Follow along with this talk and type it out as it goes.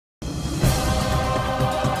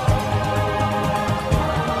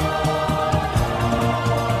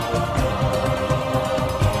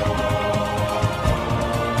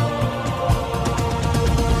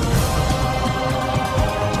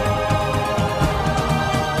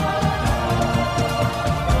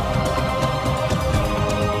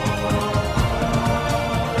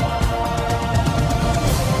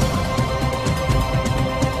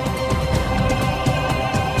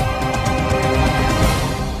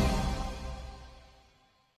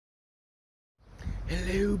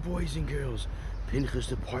Hello, boys and girls. Pinchus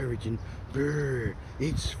the pirate, and brr,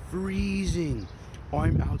 it's freezing.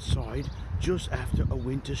 I'm outside just after a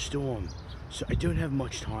winter storm, so I don't have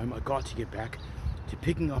much time. I got to get back to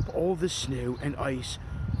picking up all the snow and ice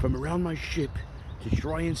from around my ship to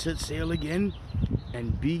try and set sail again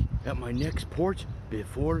and be at my next port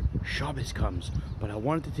before Shabbos comes. But I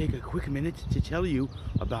wanted to take a quick minute to tell you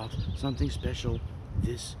about something special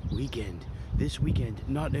this weekend. This weekend,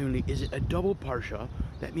 not only is it a double parsha,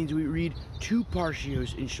 that means we read 2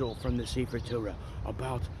 parshios in shul from the Sefer Torah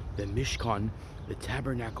about the Mishkan, the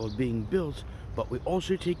tabernacle being built, but we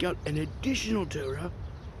also take out an additional Torah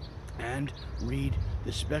and read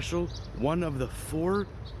the special, one of the 4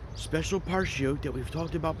 special parshiot that we've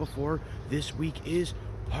talked about before. This week is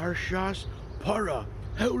Parshas Para.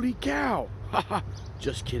 Holy cow! Haha,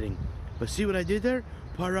 just kidding. But see what I did there?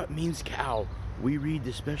 Para means cow. We read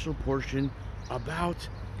the special portion about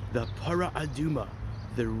the Para Aduma,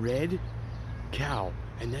 the red cow.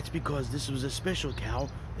 And that's because this was a special cow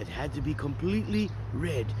that had to be completely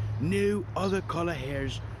red. No other color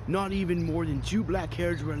hairs, not even more than 2 black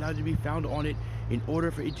hairs were allowed to be found on it in order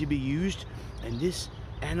for it to be used. And this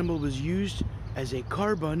animal was used as a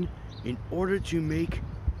carbon in order to make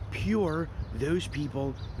pure those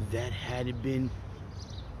people that had been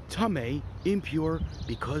tamei, impure,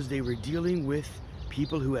 because they were dealing with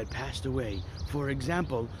people who had passed away. For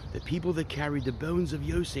example, the people that carried the bones of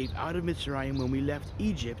Yosef out of Mitzrayim when we left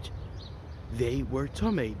Egypt, they were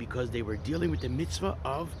tamei because they were dealing with the mitzvah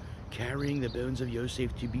of carrying the bones of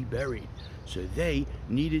Yosef to be buried. So they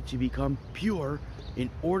needed to become pure in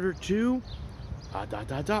order to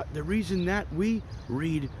The reason that we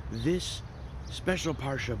read this special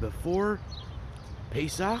parsha before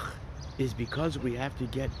Pesach is because we have to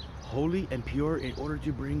get holy and pure in order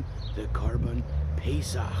to bring the carbon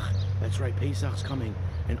Pesach. That's right, Pesach's coming,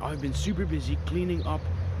 and I've been super busy cleaning up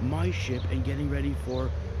my ship and getting ready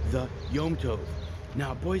for the Yom Tov.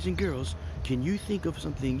 Now, boys and girls, can you think of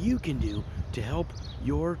something you can do to help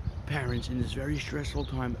your parents in this very stressful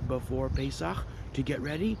time before Pesach to get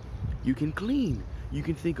ready? You can clean. You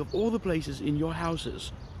can think of all the places in your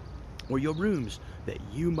houses or your rooms that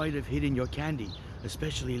you might have hidden your candy,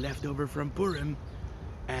 especially leftover from Purim,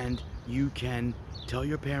 and you can tell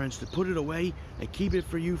your parents to put it away and keep it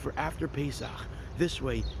for you for after Pesach. This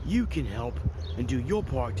way you can help and do your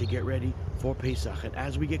part to get ready for Pesach. And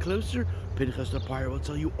as we get closer, Pinchus the pirate will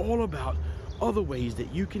tell you all about other ways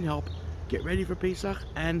that you can help get ready for Pesach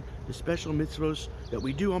and the special mitzvos that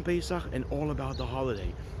we do on Pesach and all about the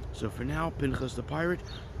holiday. So for now, Pinchus the pirate,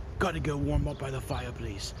 gotta go warm up by the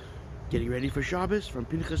fireplace. Getting ready for Shabbos from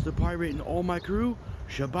Pinchus the pirate and all my crew.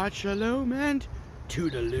 Shabbat shalom and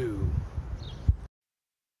toodaloo.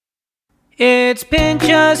 It's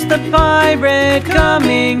Pinchus the pirate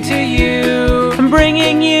coming to you,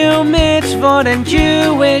 bringing you mitzvot and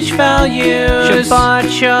Jewish values. Shabbat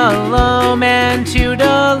shalom and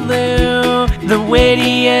toodaloo, the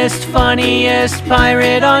wittiest, funniest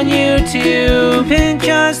pirate on YouTube.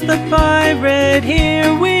 Pinchus the pirate,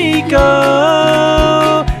 here we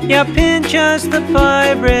go. Yeah, Pinchus the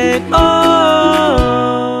pirate,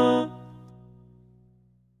 oh.